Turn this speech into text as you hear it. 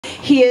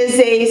He is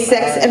a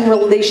sex and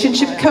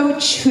relationship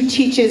coach who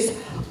teaches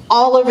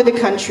all over the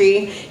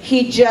country.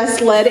 He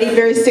just led a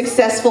very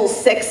successful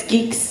Sex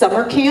Geek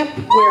Summer Camp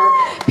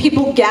where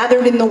people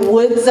gathered in the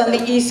woods on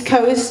the East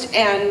Coast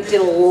and did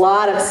a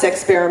lot of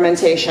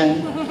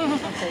sex-perimentation.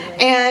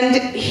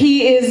 And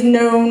he is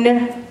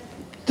known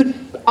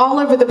all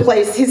over the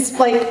place. His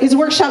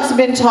workshops have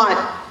been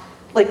taught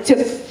like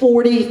to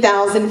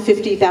 40,000,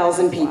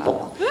 50,000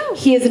 people.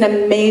 He is an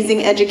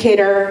amazing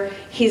educator.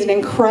 He's an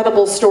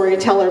incredible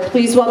storyteller.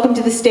 Please welcome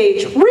to the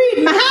stage, Reid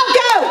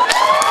Mihalko!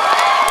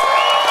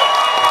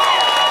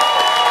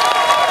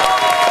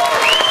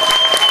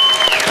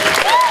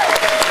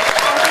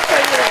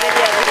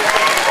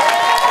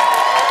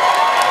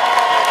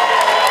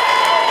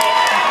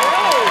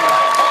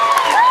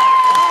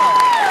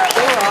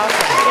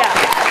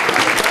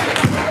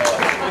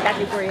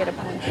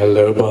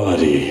 Hello,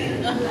 Bawdy.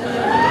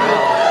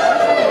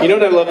 You know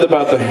what I loved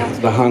about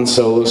the Han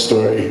Solo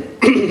story?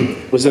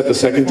 Was that the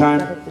second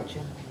time?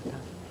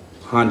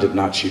 Han did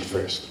not shoot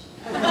first.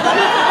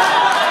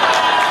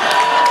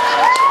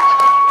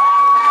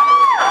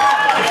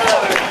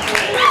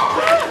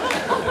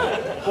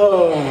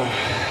 Oh.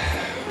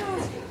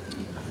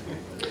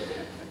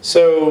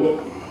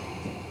 So,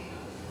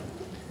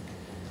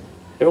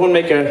 everyone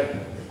make a...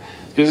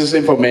 This is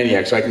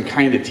info-maniacs, so I can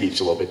kind of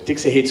teach a little bit.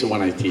 Dixie hates it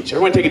when I teach.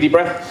 Everyone take a deep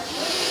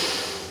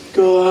breath.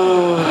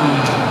 Go.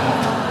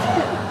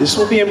 This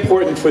will be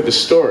important for the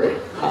story.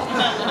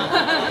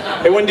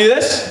 Everyone do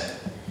this.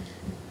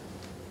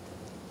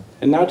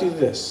 And now do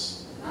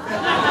this.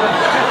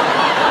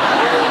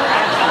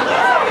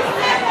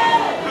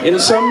 In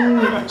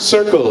some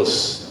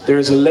circles, there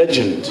is a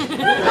legend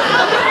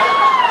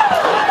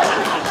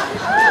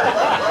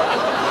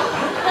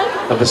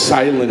of a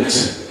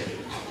silent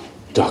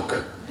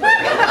duck.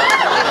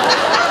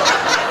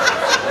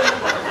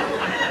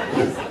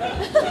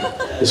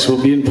 This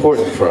will be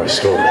important for our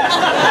story.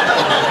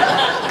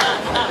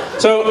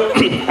 So,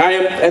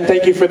 and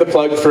thank you for the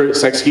plug for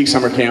Sex Geek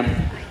Summer Camp.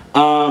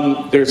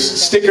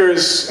 There's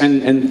stickers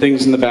and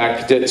things in the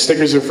back.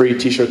 Stickers are free,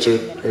 t-shirts are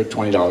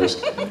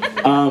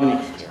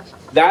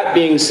 $20. That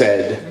being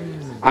said,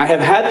 I have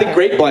had the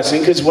great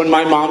blessing, because when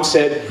my mom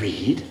said,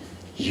 Reid,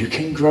 you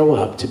can grow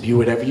up to be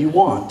whatever you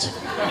want.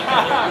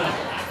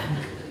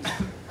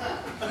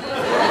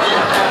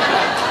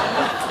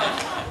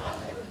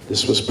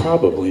 This was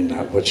probably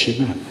not what she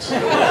meant.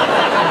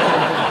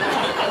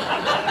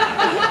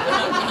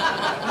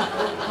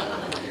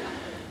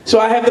 So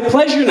I have the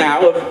pleasure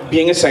now of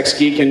being a sex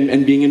geek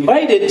and being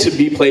invited to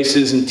be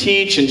places and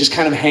teach and just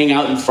kind of hang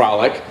out and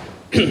frolic.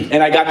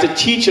 And I got to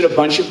teach at a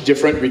bunch of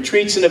different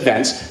retreats and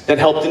events that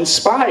helped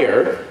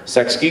inspire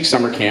Sex Geek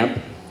Summer Camp.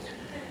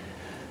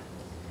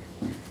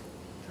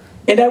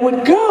 And I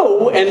would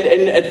go,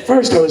 and at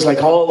first I was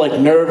like all like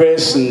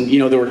nervous, and you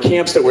know there were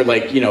camps that were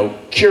like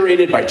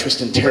curated by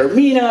Tristan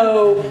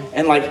Taormino,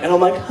 and I'm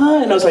like,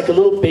 huh, and I was like a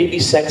little baby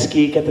sex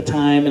geek at the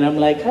time, and I'm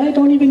like, I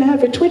don't even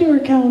have a Twitter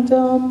account,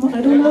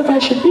 I don't know if I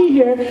should be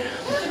here.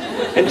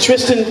 And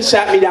Tristan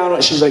sat me down,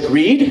 and she's like,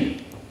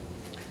 Reid,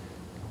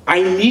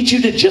 I need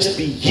you to just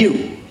be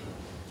you.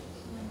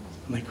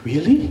 I'm like,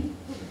 really?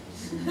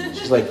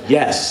 She's like,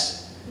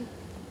 yes.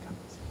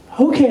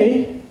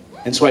 Okay.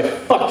 And so I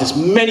fucked as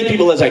many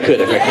people as I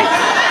could. And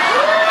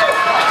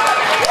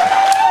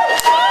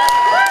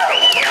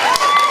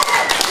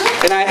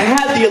I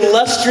had the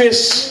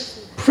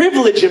illustrious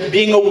privilege of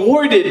being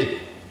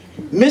awarded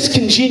Miss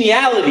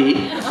Congeniality,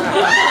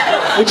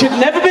 which had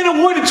never been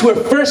awarded to a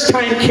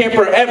first-time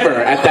camper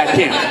ever at that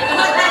camp.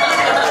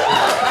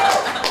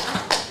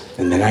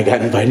 And then I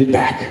got invited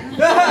back.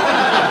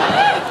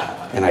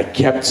 And I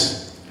kept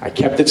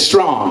it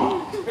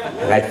strong.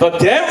 And I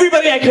fucked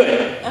everybody I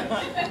could.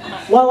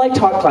 Well, I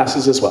taught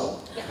classes as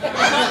well.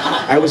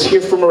 I was here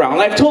from around.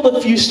 And I've told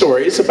a few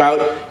stories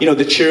about,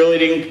 the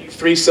cheerleading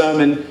threesome,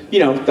 and,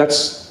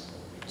 that's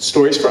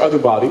stories for other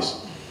bodies,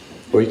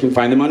 or you can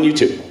find them on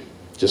YouTube.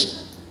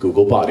 Just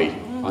Google Bawdy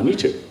on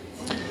YouTube.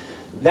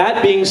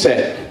 That being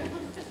said,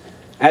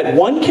 at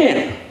one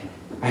camp,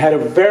 I had a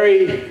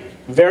very,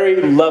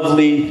 very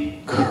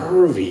lovely,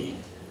 curvy,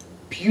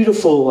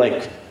 beautiful,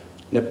 like,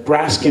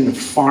 Nebraskan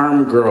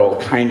farm girl,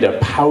 kind of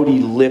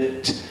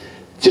pouty-lipped,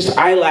 just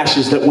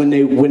eyelashes that when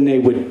they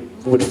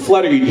would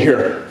flutter, you'd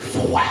hear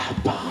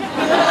fwappa,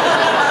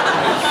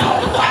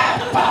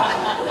 fwappa.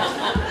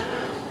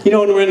 And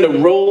we're in the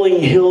rolling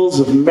hills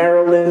of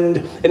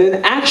Maryland, in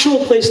an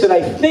actual place that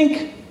I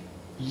think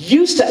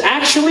used to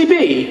actually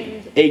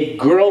be a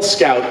Girl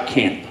Scout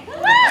camp.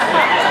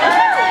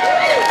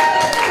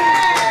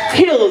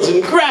 Hills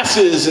and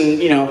grasses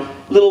and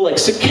little like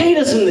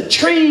cicadas in the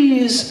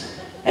trees.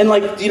 And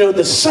like,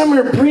 the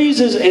summer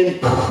breezes and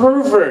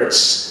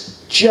perverts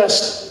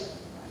just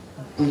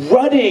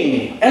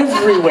rutting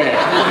everywhere.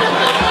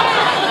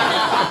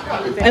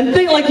 And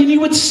you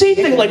would see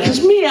things like, because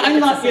me, I'm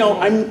not,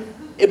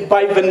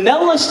 by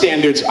vanilla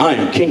standards,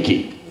 I'm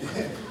kinky.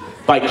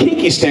 By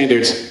kinky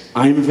standards,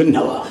 I'm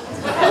vanilla.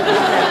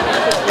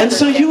 And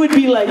so you would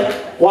be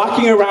like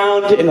walking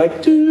around and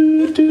like,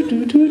 do, do,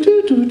 do, do,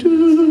 do, do,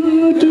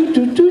 do.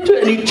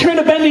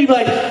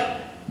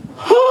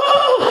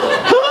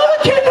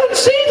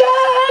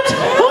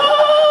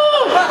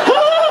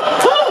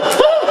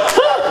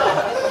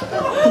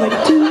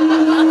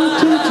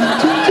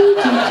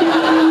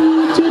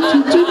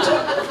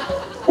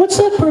 What's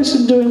that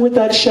person doing with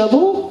that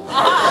shovel?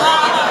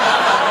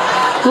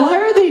 Why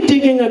are they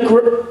digging a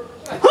grave?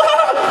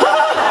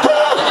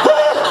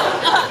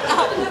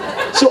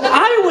 So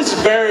I was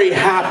very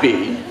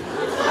happy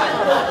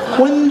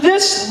when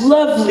this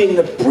lovely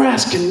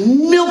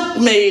Nebraskan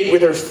milkmaid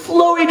with her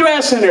flowy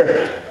dress and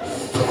her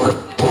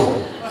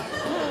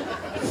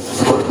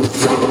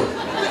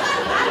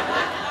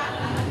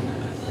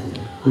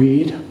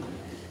Reid,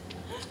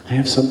 I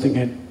have something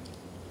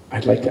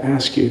I'd like to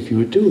ask you if you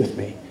would do with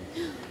me.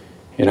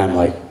 And I'm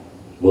like,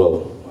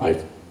 well,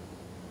 I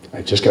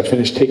just got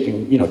finished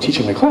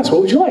teaching my class.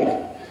 What would you like?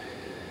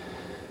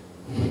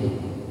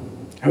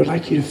 I would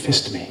like you to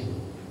fist me.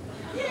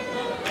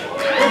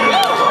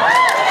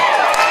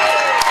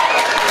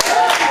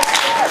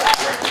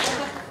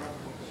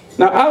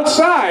 Now,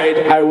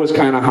 outside, I was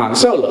kind of Han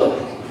Solo.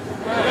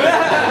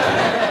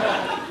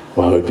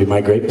 Well, it would be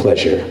my great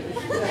pleasure,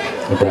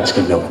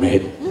 Nebraskan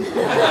milkmaid.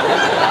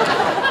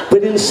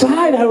 But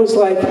inside, I was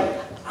like,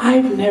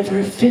 I've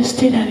never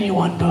fisted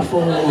anyone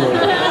before.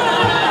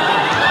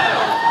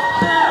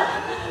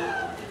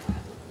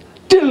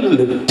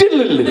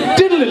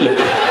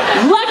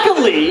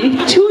 Luckily,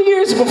 2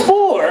 years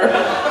before,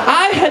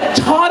 I had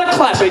taught a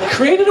class. I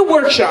created a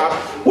workshop,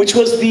 which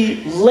was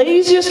the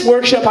laziest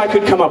workshop I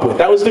could come up with.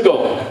 That was the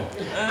goal.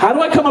 How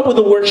do I come up with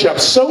a workshop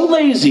so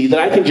lazy that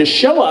I can just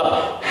show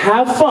up,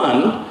 have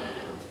fun,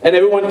 and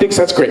everyone thinks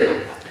that's great?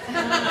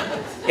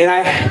 And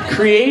I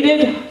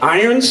created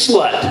Iron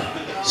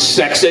Slut,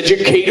 Sex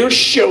Educator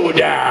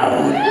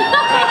Showdown.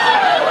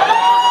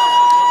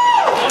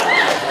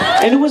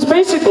 And it was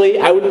basically,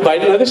 I would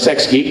invite another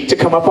sex geek to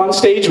come up on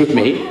stage with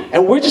me,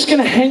 and we're just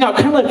gonna hang out,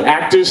 kind of like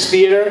Actors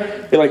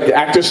Theater, like the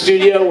Actors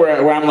Studio,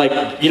 where I'm like,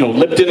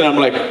 Lipton, and I'm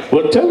like,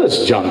 well, tell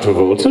us, John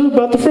Travolta,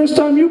 about the first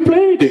time you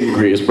played in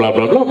Grease, blah,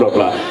 blah, blah, blah,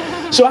 blah.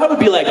 So I would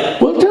be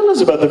like, well, tell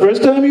us about the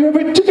first time you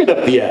ever took it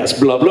up the ass,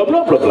 blah, blah,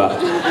 blah, blah, blah.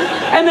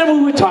 And then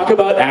we would talk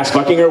about ass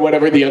fucking or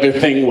whatever the other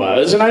thing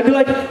was, and I'd be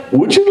like,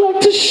 would you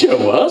like to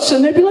show us?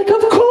 And they'd be like,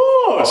 of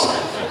course.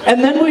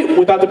 And then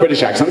without the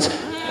British accents,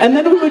 and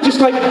then we would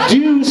just like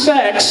do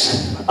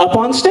sex up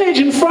on stage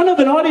in front of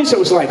an audience that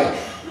was like,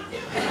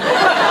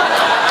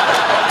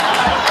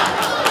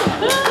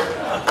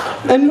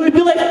 and we'd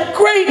be like,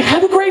 great,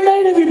 have a great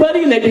night,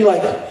 everybody. And they'd be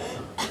like,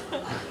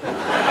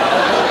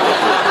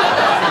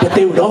 but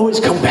they would always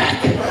come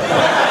back.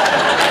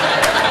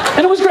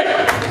 And it was great.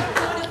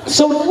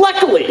 So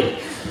luckily,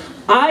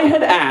 I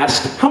had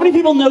asked, how many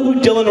people know who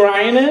Dylan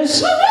Ryan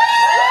is?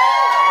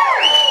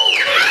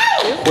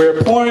 We're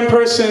a porn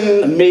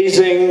person,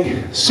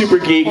 amazing, super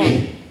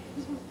geek.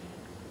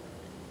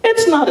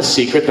 It's not a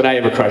secret that I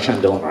have a crush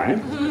on Dylan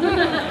Ryan.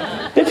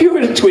 If you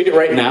were to tweet it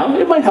right now,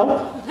 it might help.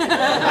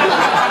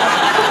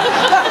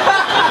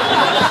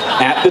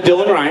 At the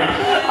Dylan Ryan.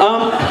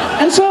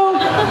 And so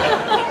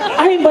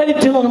I invited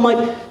Dylan. I'm like,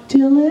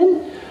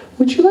 Dylan,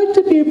 would you like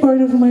to be a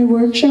part of my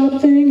workshop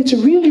thing? It's a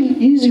really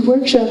easy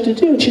workshop to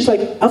do. And she's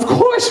like, of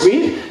course,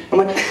 Reid. I'm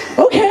like,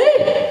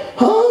 okay,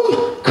 cool.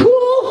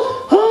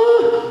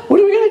 What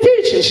are we gonna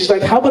teach? And she's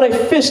like, how about I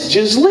fist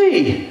Jiz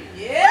Lee?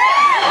 Yeah!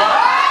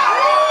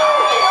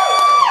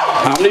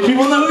 How many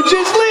people know who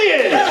Jiz Lee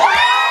is?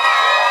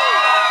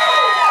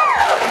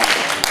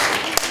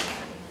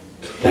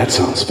 That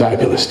sounds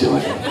fabulous,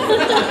 Dylan.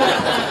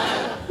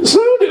 So,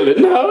 Dylan,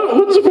 now,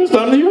 when's the first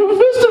time that you ever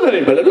fisted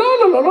anybody? La,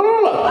 la, la, la,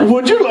 la.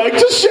 Would you like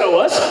to show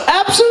us?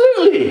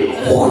 Absolutely.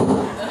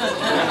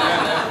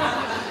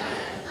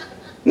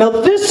 Now,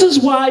 this is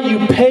why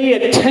you pay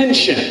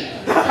attention.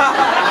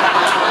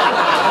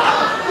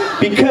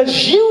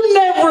 Because you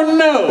never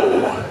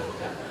know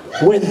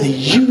when the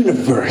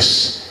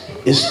universe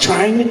is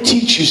trying to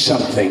teach you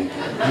something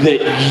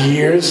that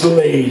years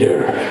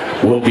later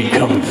will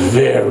become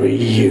very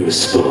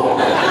useful.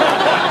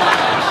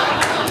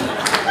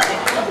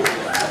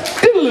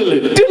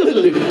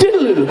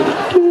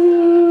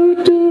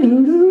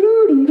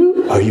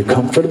 Are you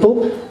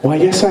comfortable? Why,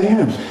 yes, I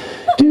am.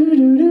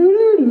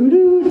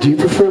 Do you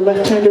prefer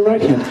left hand or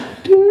right hand?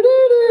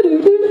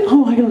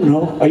 Oh, I don't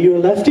know. Are you a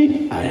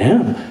lefty? I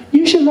am.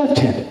 Use your left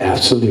hand.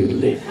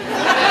 Absolutely.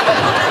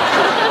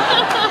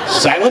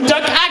 Silent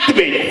duck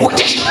activated.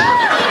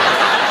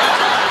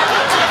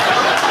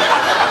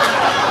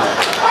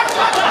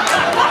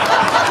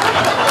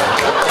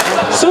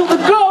 So the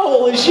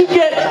goal is you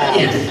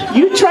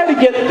try to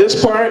get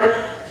this part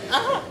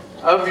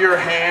of your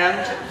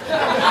hand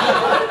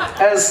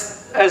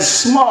as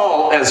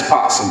small as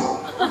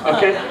possible.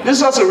 Okay? This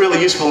is also really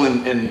useful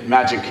in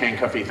magic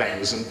handcuffy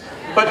things,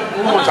 but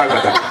we won't talk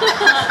about that.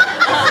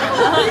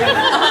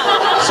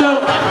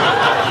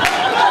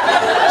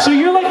 So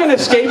you're like an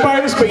escape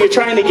artist, but you're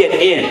trying to get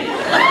in.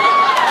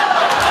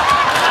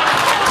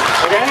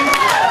 Okay?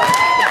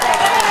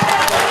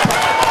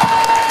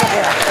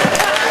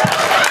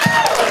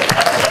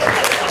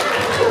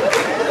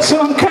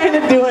 So I'm kind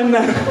of doing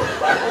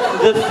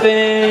the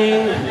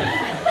thing,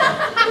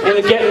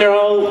 and getting her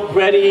all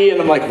ready,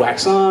 and I'm like,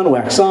 wax on,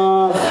 wax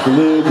off,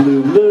 lube,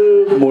 lube,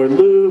 lube, more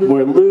lube,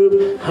 more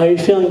lube. How are you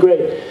feeling?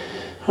 Great.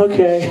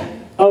 Okay.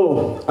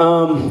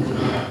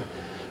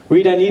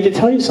 Reid, I need to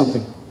tell you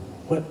something.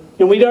 What?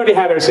 And we'd already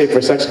had our safe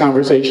for sex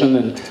conversation,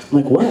 and I'm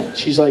like, what?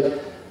 She's like,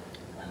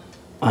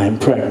 I'm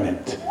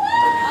pregnant.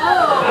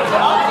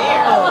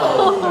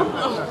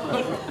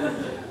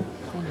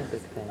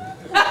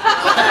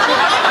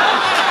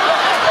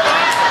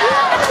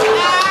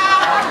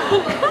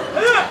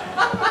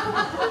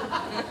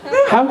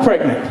 How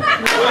pregnant?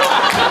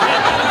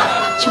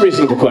 It's a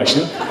reasonable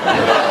question.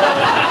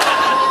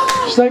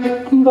 She's like,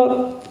 I'm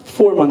about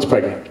 4 months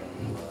pregnant.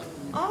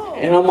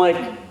 And I'm like,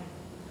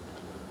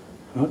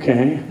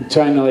 okay. I'm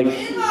trying to like...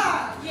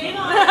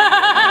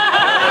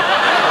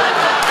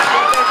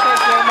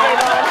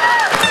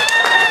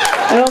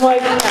 And I'm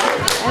like,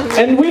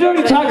 and we'd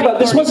already talked about,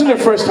 this wasn't her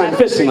first time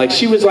fisting. Like,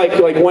 she was like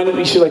when,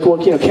 she's like, well,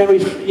 you know, can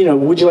we, you know,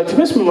 would you like to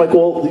fist me? I'm like,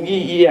 well,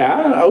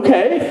 yeah,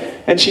 okay.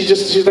 And she's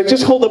like,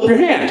 just hold up your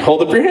hand,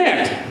 hold up your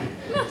hand.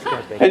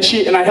 And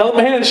I held up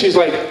my hand, and she's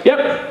like, yep.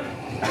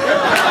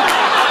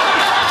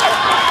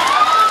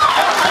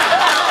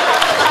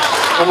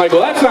 I'm like,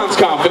 well, that sounds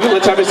confident.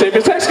 Let's have a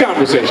safer sex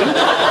conversation.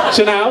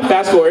 So now,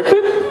 fast forward.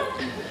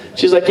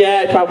 She's like,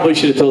 yeah, I probably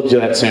should have told you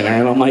that sooner.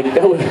 And I'm like,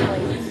 that would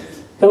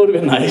have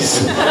been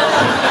nice.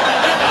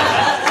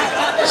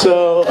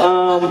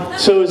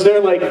 So is there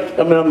like,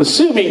 I mean, I'm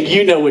assuming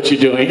you know what you're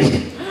doing.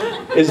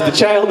 Is the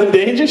child in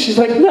danger? She's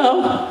like,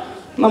 no.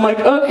 And I'm like,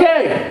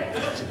 okay,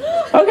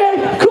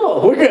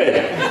 cool, we're good.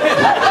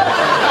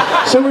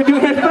 So we're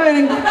doing our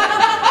thing.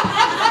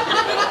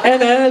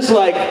 And then it's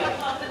like,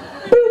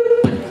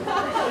 boop.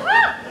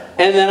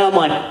 And then I'm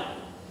like,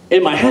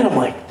 in my head, I'm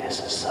like, this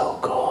is so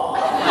cool.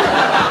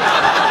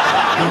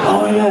 Like,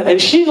 oh my God.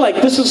 And she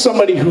like, this is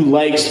somebody who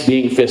likes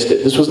being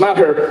fisted. This was not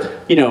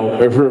her, you know,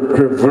 her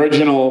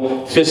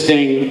virginal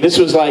fisting. This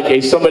was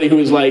like somebody who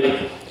was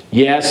like,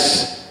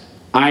 yes,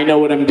 I know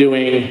what I'm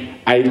doing.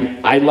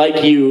 I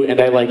like you and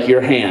I like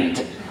your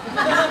hand.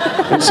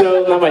 And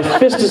so now my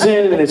fist is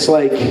in, and it's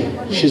like,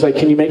 she's like,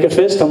 can you make a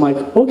fist? I'm like,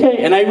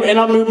 okay. And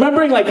I'm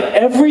remembering like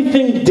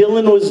everything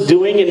Dylan was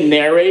doing and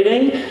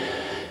narrating,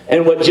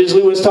 and what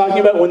Jisley was talking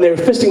about when they were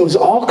fisting, it was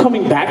all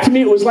coming back to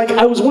me. It was like,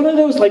 I was one of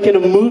those, like in a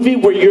movie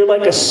where you're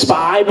like a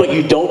spy, but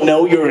you don't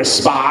know you're a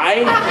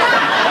spy.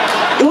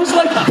 It was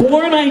like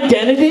Born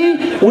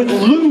Identity with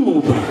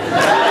lube.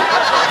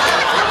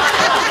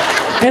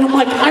 And I'm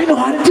like, I know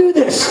how to do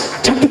this.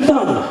 Tuck the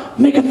thumb,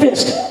 make a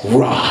fist,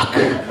 rock.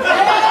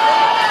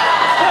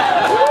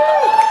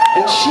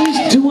 And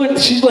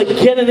she's like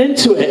getting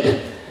into it.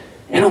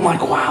 And I'm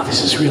like, wow,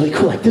 this is really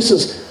cool. Like, this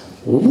is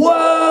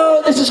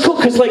cool.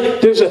 Because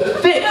like, there's a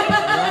thing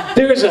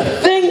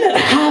that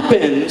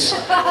happens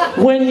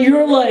when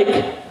you're like,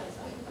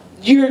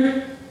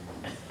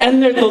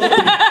 and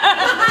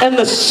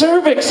the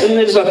cervix, and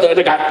there's that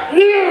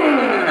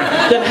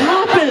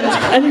happens,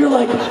 and you're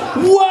like,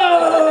 whoa!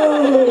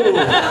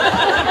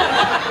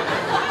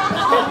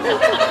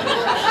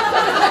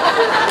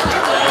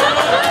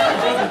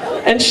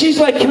 And she's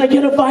like, can I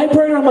get a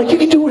vibrator? I'm like, you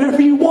can do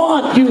whatever you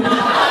want.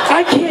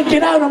 I can't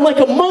get out. I'm like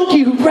a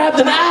monkey who grabbed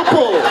an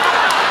apple.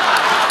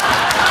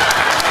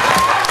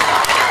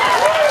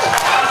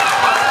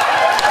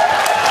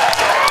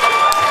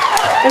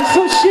 And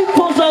so she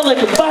pulls out like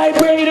a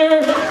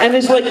vibrator and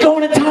is like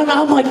going to town.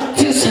 I'm like,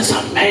 this is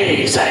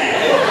amazing.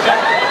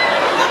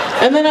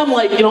 And then I'm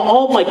like, you know,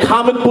 all my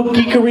comic book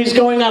geekery's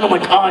going on. I'm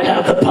like, oh, I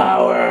have the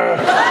power.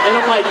 And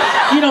I'm like,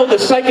 you know, the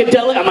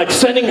psychedelic, I'm like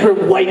sending her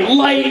white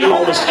light and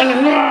all this. And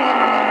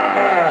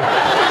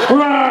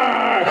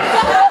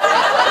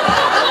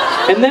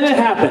then it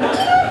happened.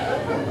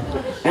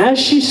 As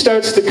she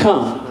starts to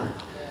come,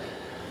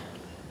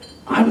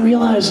 I'm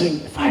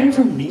realizing, if I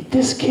ever meet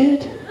this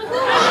kid,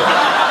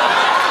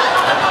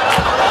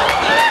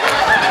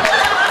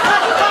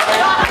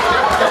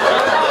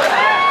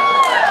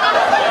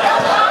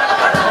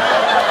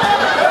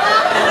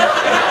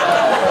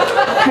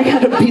 I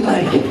gotta be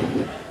like,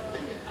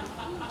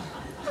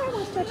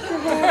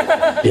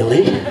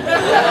 Billy?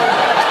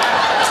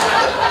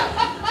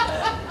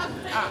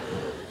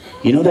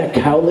 You know that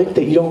cow lick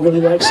that you don't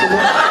really like so much?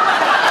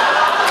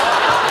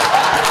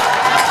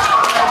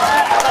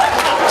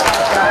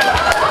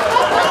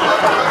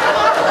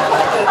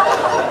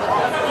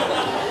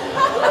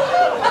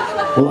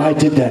 Well, I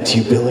did that to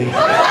you, Billy.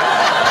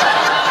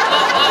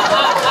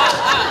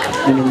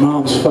 And your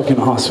mom's fucking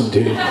awesome,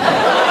 dude. You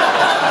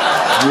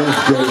have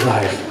a great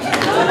life.